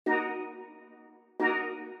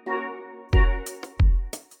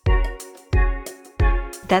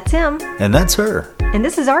That's him. And that's her. And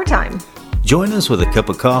this is our time. Join us with a cup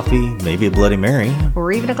of coffee, maybe a Bloody Mary,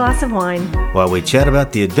 or even a glass of wine, while we chat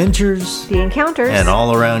about the adventures, the encounters, and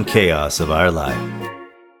all around chaos of our life.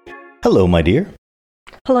 Hello, my dear.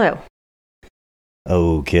 Hello.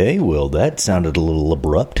 Okay, well, that sounded a little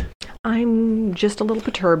abrupt. I'm just a little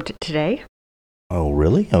perturbed today. Oh,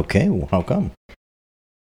 really? Okay, well, how come?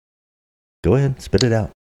 Go ahead, spit it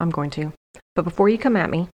out. I'm going to. But before you come at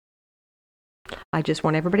me, I just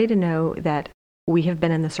want everybody to know that we have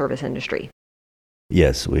been in the service industry.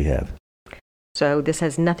 Yes, we have. So this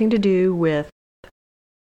has nothing to do with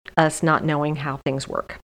us not knowing how things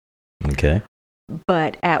work. Okay.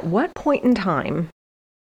 But at what point in time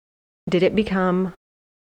did it become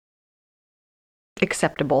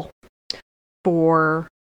acceptable for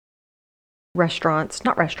fast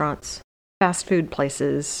food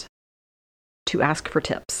places to ask for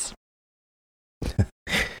tips?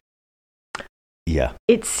 Yeah.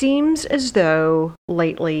 It seems as though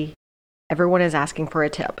lately everyone is asking for a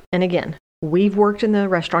tip. And again, we've worked in the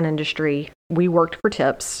restaurant industry. We worked for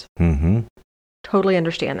tips. Mm-hmm. Totally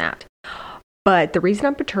understand that. But the reason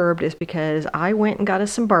I'm perturbed is because I went and got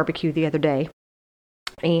us some barbecue the other day.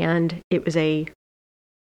 And it was a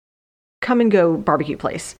come and go barbecue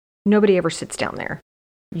place. Nobody ever sits down there.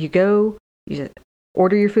 You go, you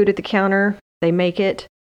order your food at the counter. They make it.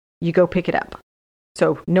 You go pick it up.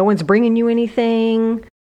 So no one's bringing you anything.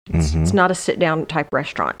 It's not a sit-down type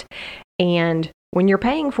restaurant. And when you're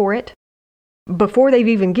paying for it, before they've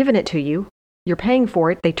even given it to you, you're paying for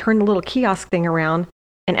it. They turn the little kiosk thing around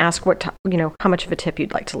and ask how much of a tip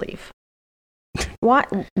you'd like to leave. Why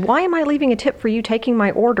am I leaving a tip for you taking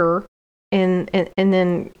my order and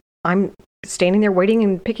then I'm standing there waiting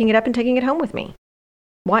and picking it up and taking it home with me?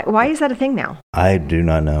 Why is that a thing now? I do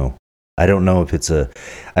not know. I don't know if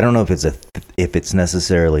it's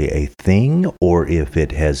necessarily a thing or if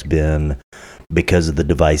it has been because of the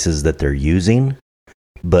devices that they're using.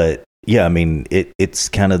 But yeah, I mean, it's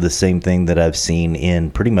kind of the same thing that I've seen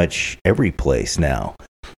in pretty much every place now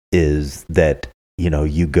is that,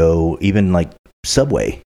 you go even like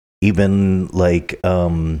Subway, even like,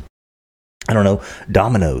 I don't know,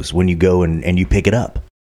 Domino's when you go and you pick it up,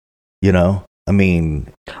 I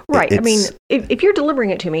mean... Right. I mean, if you're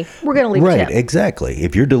delivering it to me, we're going to leave a tip. Right, exactly.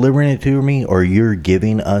 If you're delivering it to me or you're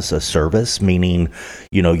giving us a service, meaning,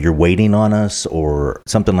 you're waiting on us or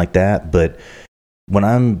something like that. But when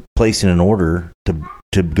I'm placing an order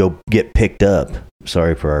to go get picked up,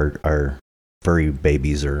 sorry for our furry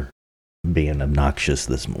babies are being obnoxious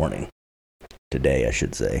this morning. Today, I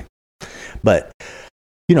should say. But...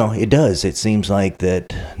 it does. It seems like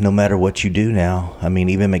that no matter what you do now, I mean,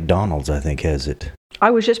 even McDonald's, I think, has it. I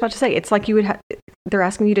was just about to say, it's like they're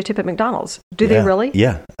asking you to tip at McDonald's. Do they really?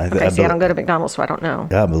 Yeah. I don't go to McDonald's, so I don't know.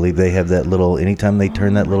 Yeah, I believe they have that little, anytime they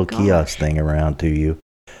turn that little kiosk thing around to you,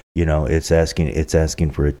 it's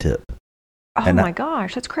asking for a tip. Oh my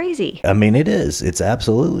gosh, that's crazy. I mean, it is. It's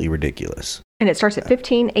absolutely ridiculous. And it starts at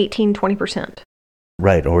 15, 18, 20%.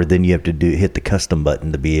 Right, or then you have to hit the custom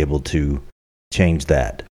button to be able to change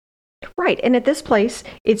that. Right. And at this place,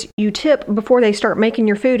 it's you tip before they start making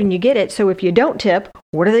your food and you get it. So if you don't tip,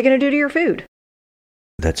 what are they going to do to your food?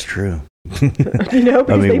 That's true.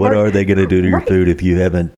 I mean, what are they going to do to your food if you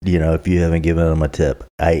haven't given them a tip?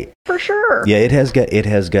 For sure. Yeah, it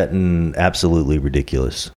has gotten absolutely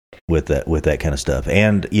ridiculous with that kind of stuff.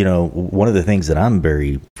 And, one of the things that I'm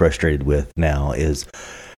very frustrated with now is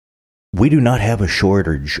we do not have a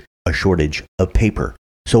shortage of paper.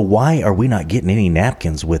 So why are we not getting any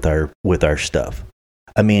napkins with our stuff?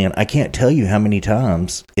 I mean, I can't tell you how many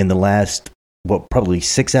times in the last, probably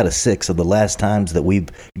 6 out of 6 of the last times that we've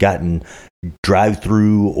gotten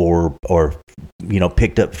drive-through or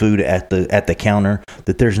picked up food at the counter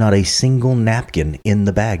that there's not a single napkin in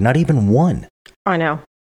the bag, not even one. I know.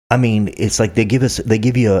 I mean, it's like they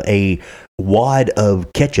give you a wad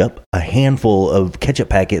of ketchup, a handful of ketchup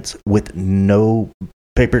packets with no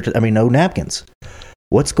paper, no napkins.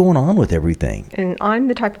 What's going on with everything? And I'm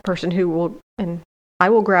the type of person who I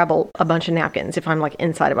will grab a bunch of napkins if I'm like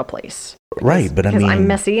inside of a place. Right, but because I'm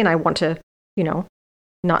messy and I want to,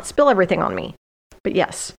 not spill everything on me. But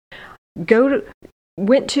yes,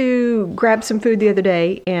 went to grab some food the other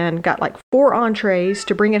day and got like 4 entrees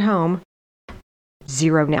to bring it home.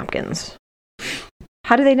 0 napkins.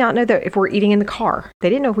 How do they not know that if we're eating in the car? They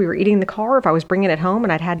didn't know if we were eating in the car, if I was bringing it home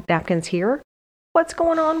and I'd had napkins here. What's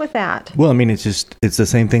going on with that? Well, I mean, it's the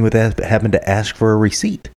same thing with having to ask for a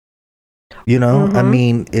receipt. I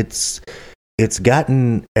mean,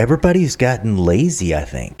 everybody's gotten lazy, I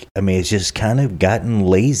think. I mean, it's just kind of gotten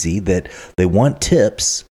lazy that they want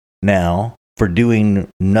tips now for doing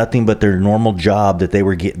nothing but their normal job that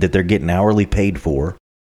they're getting hourly paid for.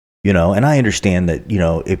 You know, and I understand that, you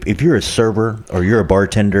know, if you're a server or you're a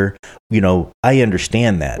bartender, you know, I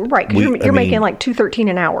understand that. Right, because you're making like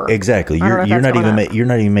 $2.13 an hour. Exactly. You're not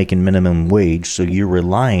even making minimum wage, so you're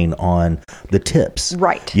relying on the tips.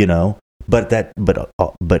 Right. You know,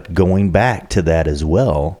 but going back to that as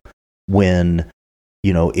well, when,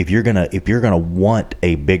 you know, if you're gonna want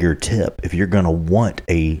a bigger tip, if you're gonna want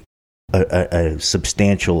a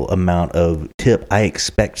substantial amount of tip, I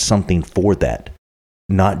expect something for that.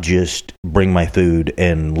 Not just bring my food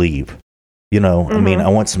and leave. You know, I mean, I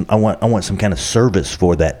want some kind of service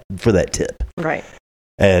for that tip. Right.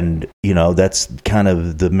 And, you know, that's kind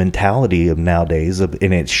of the mentality of nowadays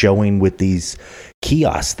and it's showing with these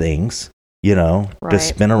kiosk things, you know, to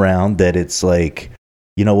spin around, that it's like,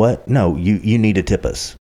 you know what? No, you need to tip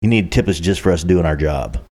us. You need to tip us just for us doing our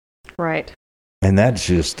job. Right. And that's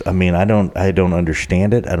just, I mean, I don't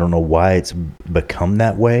understand it. I don't know why it's become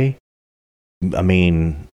that way. I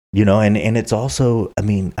mean, you know, and it's also, I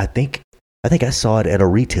mean, I think I saw it at a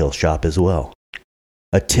retail shop as well.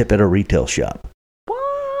 A tip at a retail shop.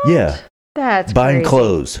 What? Yeah. That's buying crazy.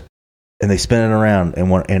 clothes, and they spin it around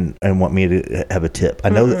and want me to have a tip.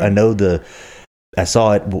 I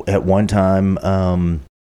saw it at one time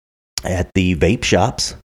at the vape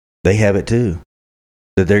shops. They have it too.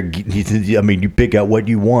 That I mean, you pick out what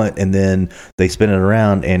you want, and then they spin it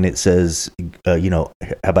around, and it says, you know,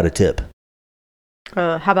 how about a tip?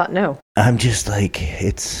 How about no? I'm just like,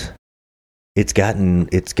 it's gotten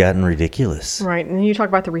ridiculous. Right. And then you talk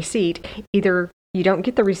about the receipt. Either you don't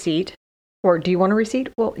get the receipt, or do you want a receipt?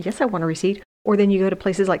 Well, yes, I want a receipt. Or then you go to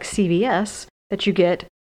places like CVS that you get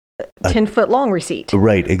a 10-foot long receipt.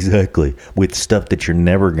 Right, exactly. With stuff that you're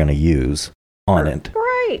never going to use on it.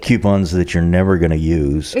 Right. Coupons that you're never going to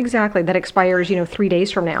use. Exactly. That expires, 3 days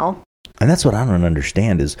from now. And that's what I don't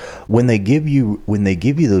understand is when they give you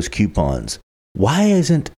those coupons, why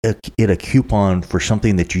isn't it a coupon for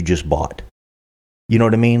something that you just bought? You know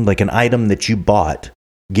what I mean? Like an item that you bought.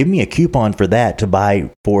 Give me a coupon for that to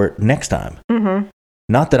buy for it next time. Mm-hmm.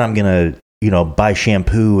 Not that I'm going to, buy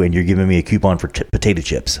shampoo and you're giving me a coupon for potato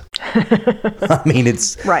chips. I mean,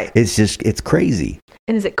 it's crazy.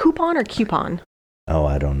 And is it coupon or coupon? Oh,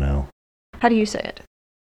 I don't know. How do you say it?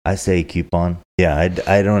 I say coupon. Yeah,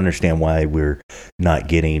 I don't understand why we're not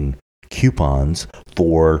getting coupons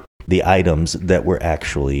for the items that we're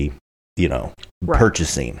actually,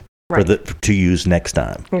 purchasing to use next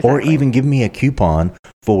time. Exactly. Or even give me a coupon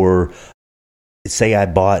for, say I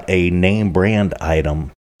bought a name brand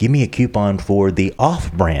item, give me a coupon for the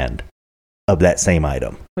off brand of that same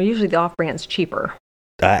item. Well, usually the off brand's cheaper.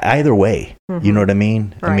 Either way, You know what I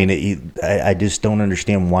mean? Right. I mean, I just don't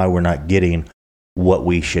understand why we're not getting what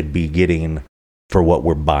we should be getting for what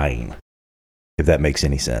we're buying, if that makes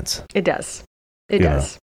any sense. It does. It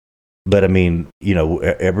does. But I mean,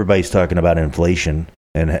 everybody's talking about inflation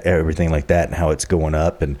and everything like that and how it's going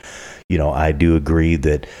up. And, I do agree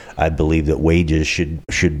that I believe that wages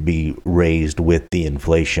should be raised with the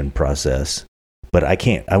inflation process. But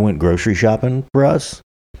I went grocery shopping for us,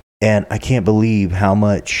 and I can't believe how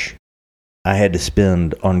much I had to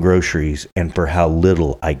spend on groceries and for how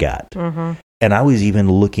little I got. Mm-hmm. And I was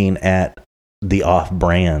even looking at the off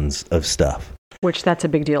brands of stuff. Which that's a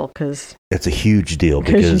big deal because... It's a huge deal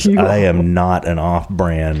because I am not an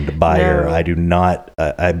off-brand buyer. No. I do not...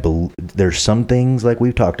 there's some things like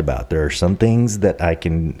we've talked about. There are some things that I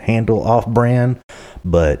can handle off-brand,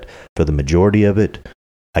 but for the majority of it,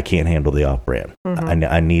 I can't handle the off-brand. Mm-hmm.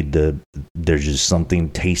 I need there's just something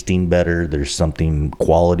tasting better. There's something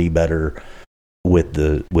quality better with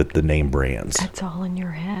the name brands. That's all in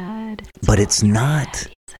your head. But it's not.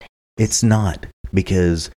 It's not,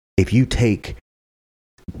 because if you take...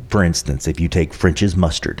 For instance, if you take French's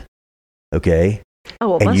mustard, okay?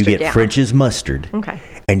 Oh, well, and mustard, you get French's mustard, okay,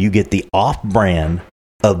 and you get the off-brand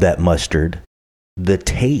of that mustard, the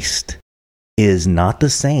taste is not the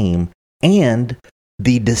same, and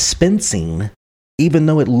the dispensing, even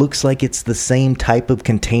though it looks like it's the same type of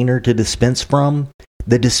container to dispense from,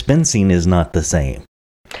 the dispensing is not the same.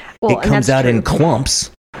 Well, it comes out in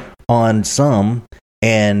clumps on some,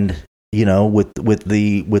 and with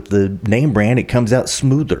the name brand, it comes out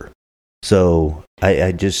smoother. So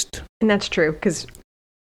I just... And that's true, because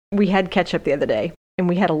we had ketchup the other day, and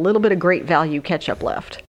we had a little bit of Great Value ketchup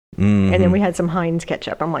left. Mm-hmm. And then we had some Heinz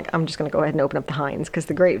ketchup. I'm like, I'm just going to go ahead and open up the Heinz, because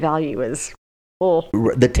the Great Value is...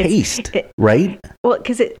 the taste, right? Well,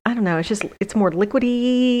 because I don't know, it's more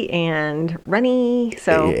liquidy and runny.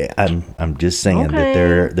 So I'm just saying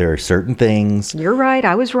that there are certain things. You're right.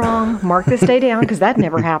 I was wrong. Mark this day down because that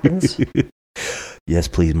never happens. Yes,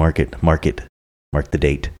 please mark the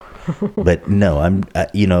date. But no,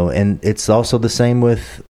 and it's also the same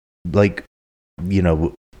with, like,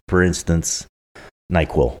 for instance,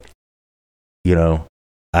 NyQuil.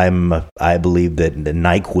 I believe that the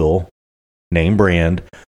NyQuil name brand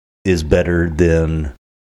is better than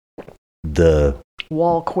the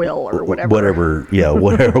Wall Quill or whatever.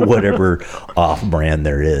 Whatever off brand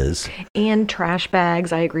there is. And trash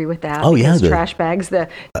bags, I agree with that. Oh yeah, trash bags. The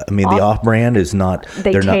off brand is not.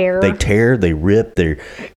 They tear. They rip. They're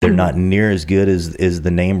not near as good as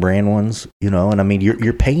the name brand ones. And I mean,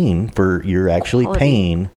 you're actually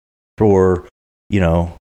paying for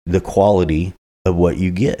the quality of what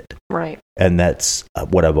you get. Right. And that's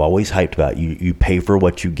what I've always hyped about. You pay for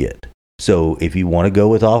what you get. So if you want to go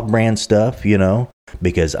with off-brand stuff,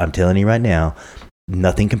 because I'm telling you right now,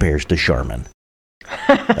 nothing compares to Charmin.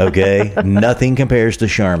 Okay? Nothing compares to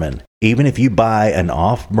Charmin. Even if you buy an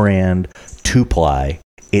off-brand 2-ply,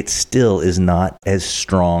 it still is not as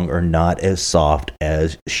strong or not as soft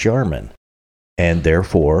as Charmin. And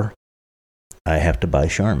therefore, I have to buy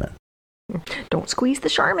Charmin. Don't squeeze the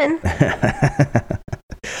Charmin.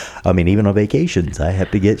 I mean, even on vacations, I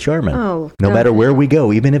have to get Charmin. Oh, no matter where we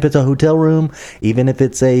go, even if it's a hotel room, even if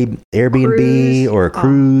it's a Airbnb cruise. Or a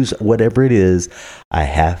cruise, whatever it is, I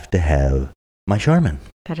have to have my Charmin.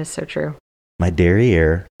 That is so true. My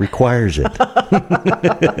derriere requires it.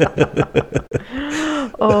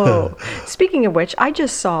 Oh, speaking of which, I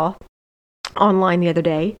just saw online the other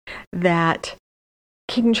day that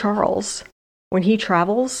King Charles, when he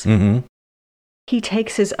travels, he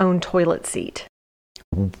takes his own toilet seat.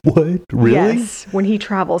 What? Really? Yes. When he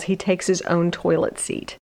travels, he takes his own toilet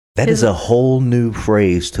seat. That is a whole new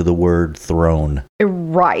phrase to the word throne.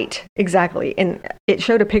 Right. Exactly. And it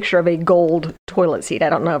showed a picture of a gold toilet seat. I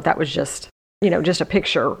don't know if that was just a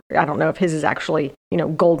picture. I don't know if his is actually,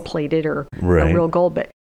 gold plated or real gold. But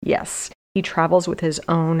yes, he travels with his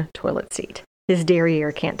own toilet seat. His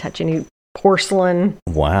derriere can't touch any porcelain.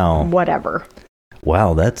 Wow. Whatever.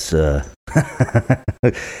 Wow. That's, well,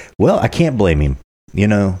 I can't blame him.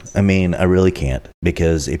 I mean, I really can't,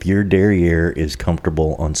 because if your derriere is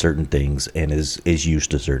comfortable on certain things and is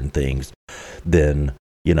used to certain things, then,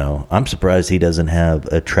 I'm surprised he doesn't have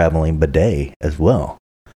a traveling bidet as well.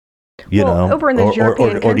 Over in those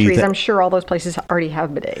European countries, I'm sure all those places already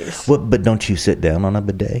have bidets. Well, but don't you sit down on a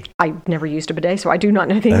bidet? I've never used a bidet, so I do not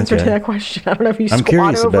know the answer to that question. I don't know if you squat over it.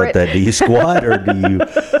 I'm curious about that. Do you squat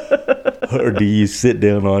or do you sit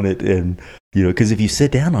down on it? And because if you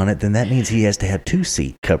sit down on it, then that means he has to have 2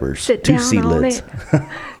 seat covers, two seat lids.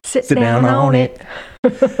 Sit down on it.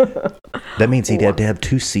 That means he'd have to have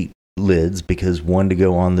 2 seat lids, because one to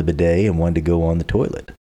go on the bidet and one to go on the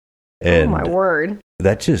toilet. And oh my word!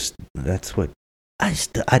 That's what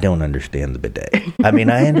I don't understand the bidet. I mean,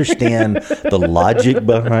 I understand the logic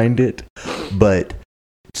behind it, but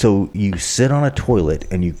so you sit on a toilet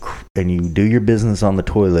and you do your business on the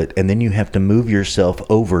toilet, and then you have to move yourself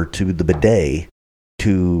over to the bidet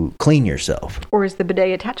to clean yourself. Or is the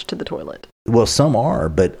bidet attached to the toilet? Well, some are,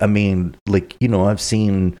 but I mean, like, I've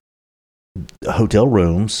seen hotel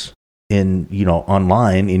rooms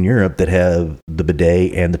online in Europe that have the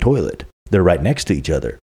bidet and the toilet. They're right next to each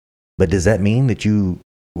other. But does that mean that you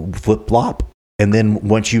flip-flop? And then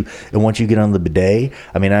once you get on the bidet,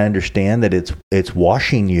 I mean, I understand that it's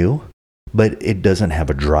washing you, but it doesn't have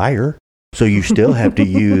a dryer. So you still have to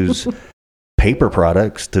use paper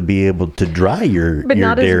products to be able to dry your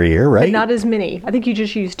derriere, right? But not as many. I think you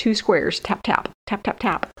just use 2 squares. Tap, tap, tap, tap,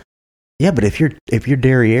 tap. Yeah, but if your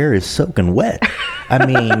derriere is soaking wet, I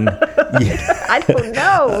mean, I don't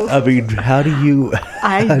know. I mean, how do you?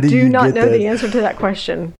 I do not know the answer to that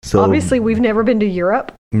question. So, obviously, we've never been to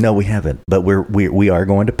Europe. No, we haven't. But we are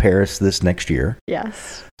going to Paris this next year.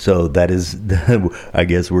 Yes. So that is, I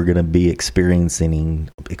guess we're going to be experiencing.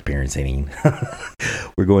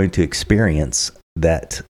 We're going to experience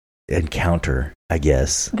that encounter, I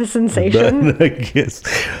guess. The sensation. I guess,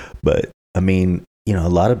 but I mean, a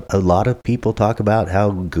lot of people talk about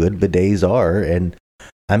how good bidets are, and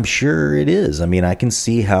I'm sure it is. I mean, I can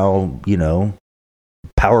see how,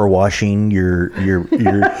 power washing your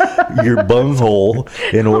bunghole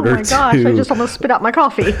in order to. Oh my gosh! I just almost spit out my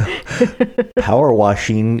coffee. Power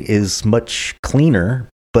washing is much cleaner,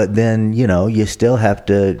 but then you still have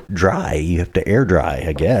to dry. You have to air dry,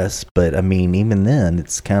 I guess. But I mean, even then,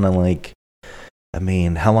 it's kind of like, I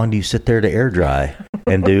mean, how long do you sit there to air dry?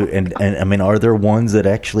 And I mean, are there ones that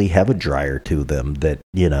actually have a dryer to them that,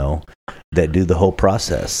 that do the whole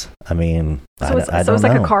process. I mean, so I don't it's know.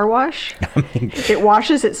 like a car wash. I mean, It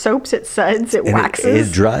washes, it soaps, it suds, it waxes.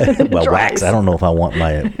 It dries. Well, dries. wax. I don't know if I want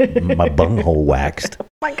my bunghole waxed. Oh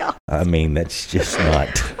my God. I mean, that's just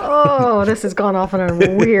not. Oh, this has gone off in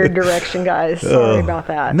a weird direction, guys. Sorry about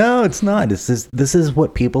that. No, it's not. This is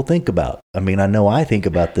what people think about. I mean, I know I think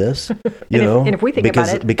about this. And if we think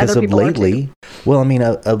about it, because other of people are lately. too. Well, I mean,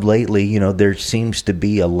 of lately, there seems to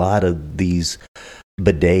be a lot of these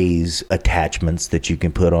bidets attachments that you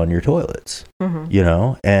can put on your toilets.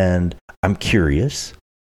 Mm-hmm. And I'm curious.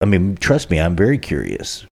 I mean, trust me, I'm very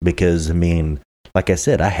curious because I mean, like I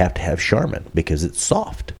said, I have to have Charmin because it's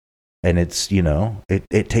soft and it's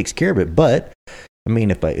it takes care of it. But I mean,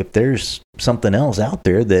 if there's something else out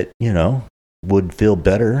there that would feel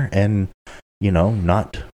better and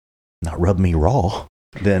not rub me raw,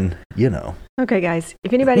 then Okay, guys,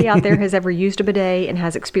 if anybody out there has ever used a bidet and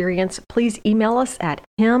has experience, please email us at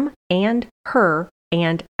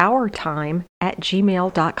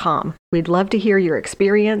himandherandourtime@gmail.com. We'd love to hear your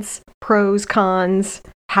experience, pros, cons,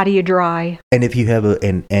 how do you dry? And if you have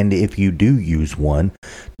and if you do use one,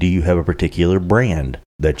 do you have a particular brand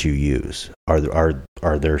that you use? Are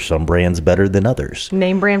there some brands better than others?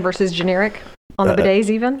 Name brand versus generic on the bidets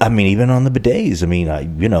even? I mean, even on the bidets. I mean,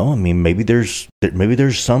 maybe there's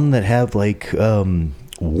some that have like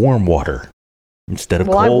warm water instead of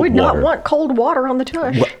cold water. Well, I would not want cold water on the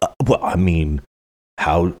tush. Well, I mean,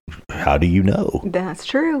 how do you know? That's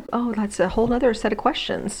true. Oh, that's a whole other set of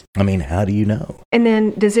questions. I mean, how do you know? And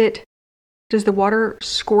then does the water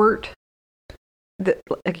squirt? How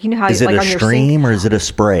Is it like a on your stream sink? or is it a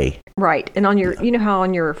spray? Right. And on your, how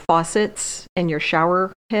on your faucets and your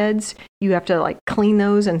shower heads, you have to like clean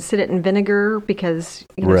those and sit it in vinegar because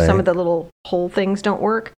Right. some of the little hole things don't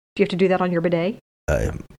work. Do you have to do that on your bidet?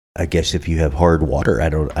 I guess if you have hard water, I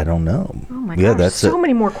don't know. Oh my gosh, that's so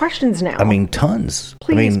many more questions now. I mean, tons.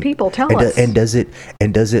 Please, people, tell us. And does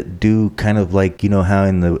it do kind of like how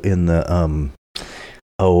in the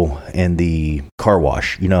and the car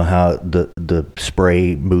wash, how the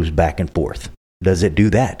spray moves back and forth? Does it do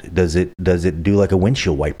that? Does it do like a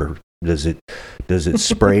windshield wiper? Does it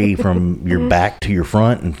spray from your back to your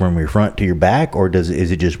front and from your front to your back, or is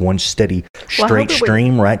it just one steady straight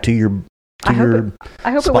stream right to your I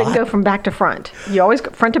hope spot? it wouldn't go from back to front. You always go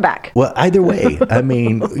front to back. Well, either way, I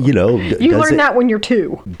mean, You learn that when you're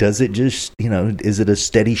 2. Does it just, is it a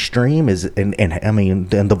steady stream? Is it, and I mean,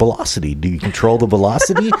 and the velocity? Do you control the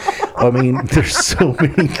velocity? I mean, there's so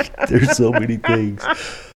many things.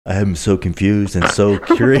 I am so confused and so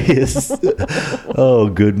curious. Oh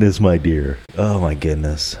goodness, my dear. Oh my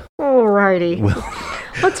goodness. Alrighty. Well,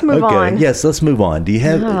 let's move on. Yes, let's move on. Do you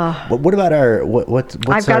have what about our what's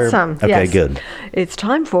I've got some. Okay, yes. good. It's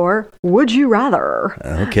time for Would You Rather.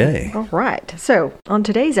 Okay. All right. So, on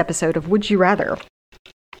today's episode of Would You Rather,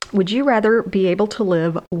 would you rather be able to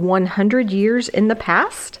live 100 years in the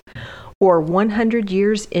past or 100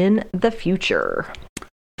 years in the future?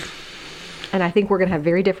 And I think we're going to have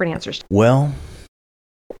very different answers. Well,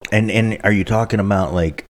 and are you talking about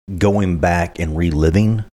like going back and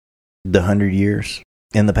reliving the 100 years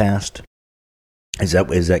in the past? Is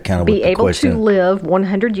that kind of be what the able question? to live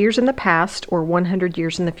 100 years in the past or 100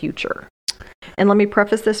 years in the future? And let me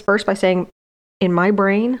preface this first by saying, in my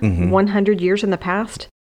brain, 100 years in the past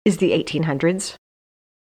is the 1800s.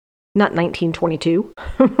 Not 1922.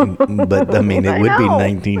 But I mean, it would be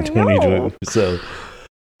 1922. So,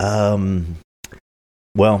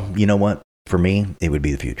 well, you know what? For me, it would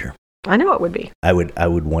be the future. I know it would be. I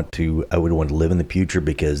would want to live in the future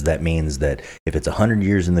because that means that if it's 100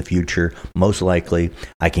 years in the future, most likely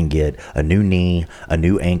I can get a new knee, a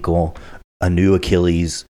new ankle, a new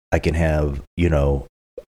Achilles. I can have, an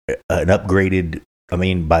upgraded. I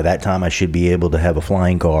mean, by that time I should be able to have a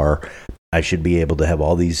flying car. I should be able to have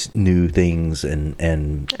all these new things and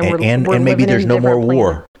maybe there's no more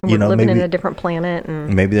war. We're living in a different planet,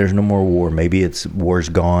 and maybe there's no more war. Maybe war's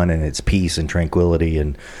gone and it's peace and tranquility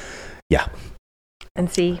and yeah. And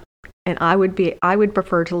I would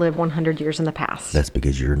prefer to live 100 years in the past. That's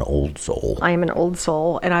because you're an old soul. I am an old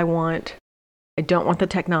soul, and I don't want the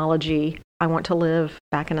technology. I want to live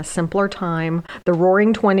back in a simpler time, the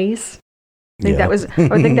Roaring 20s. I think that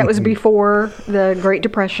was before the Great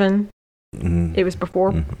Depression. Mm-hmm. It was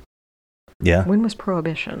before. Mm-hmm. Yeah. When was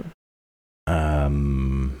Prohibition?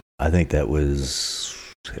 I think that was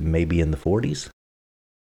maybe in the 40s,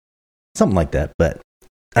 something like that. But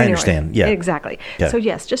I understand. Yeah, exactly. Yeah. So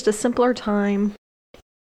yes, just a simpler time.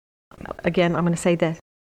 Again, I'm going to say the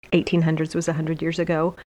 1800s was 100 years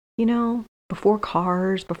ago. Before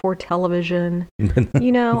cars, before television.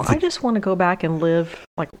 I just want to go back and live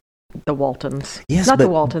like the Waltons. Yes, not the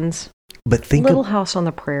Waltons. but think Little House on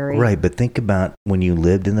the Prairie. right. But think about when you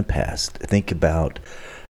lived in the past. Think about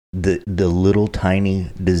the little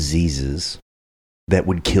tiny diseases that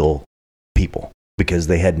would kill people because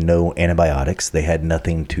they had no antibiotics. They had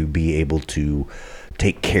nothing to be able to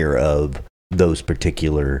take care of those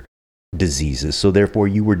particular diseases. So therefore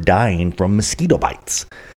you were dying from mosquito bites.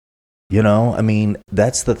 You know, I mean,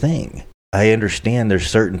 that's the thing. I understand there's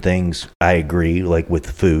certain things I agree, like with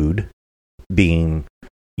food being,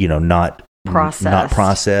 you know, not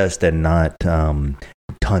processed and not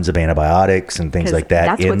tons of antibiotics and things like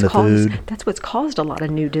that in the food. That's what's caused a lot of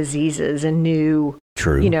new diseases and new,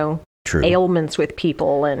 True. you know, True. ailments with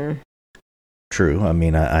people. And True. I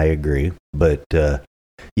mean, I agree. But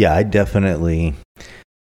yeah, I definitely,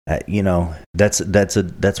 you know, that's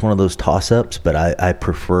one of those toss-ups, but I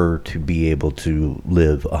prefer to be able to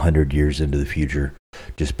live 100 years into the future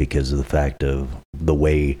just because of the fact of the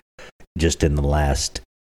way just in the last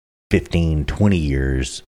 15, 20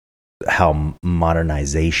 years, how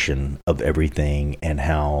modernization of everything and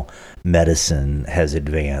how medicine has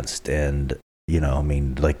advanced. And, you know, I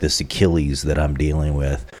mean, like this Achilles that I'm dealing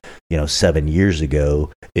with, you know, 7 years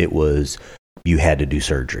ago, it was you had to do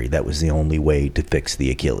surgery. That was the only way to fix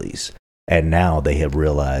the Achilles. And now they have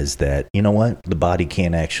realized that, you know what, the body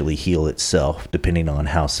can't actually heal itself depending on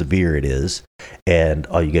how severe it is. And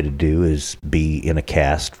all you got to do is be in a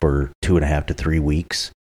cast for 2.5 to 3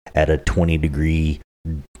 weeks at a 20-degree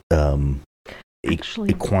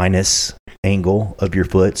equinus angle of your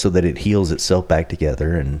foot so that it heals itself back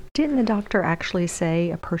together. And didn't the doctor actually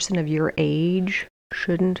say a person of your age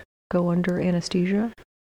shouldn't go under anesthesia?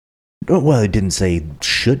 Well, it didn't say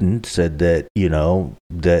shouldn't. Said that, you know,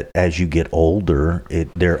 that as you get older,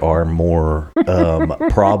 there are more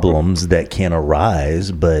problems that can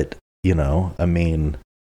arise. But, you know, I mean,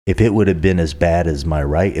 if it would have been as bad as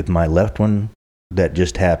if my left one that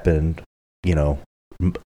just happened, you know,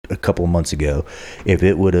 a couple of months ago, if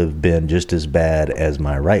it would have been just as bad as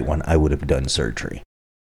my right one, I would have done surgery.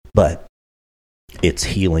 But it's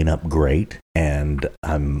healing up great, and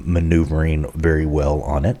I'm maneuvering very well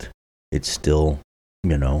on it. It's still,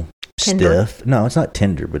 you know, tender? Stiff. No, it's not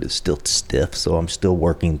tender, but it's still stiff. So I'm still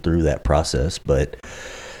working through that process. But,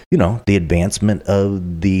 you know, the advancement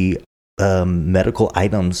of the medical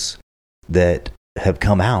items that have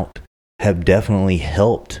come out have definitely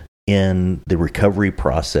helped in the recovery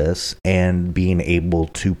process and being able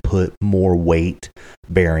to put more weight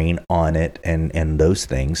bearing on it and those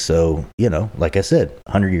things. So, you know, like I said,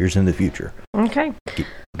 100 years in the future. Okay.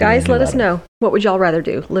 Guys, let us know. What would y'all rather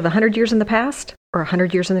do? Live 100 years in the past or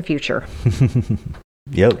 100 years in the future?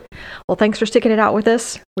 Yep. Well, thanks for sticking it out with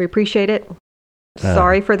us. We appreciate it.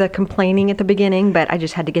 Sorry for the complaining at the beginning, but I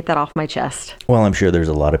just had to get that off my chest. Well, I'm sure there's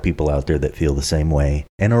a lot of people out there that feel the same way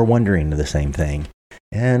and are wondering the same thing.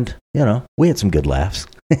 And, you know, we had some good laughs.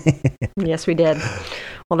 Yes, we did.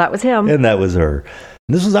 Well, that was him. And that was her.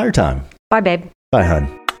 This was our time. Bye, babe. Bye,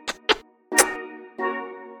 hon.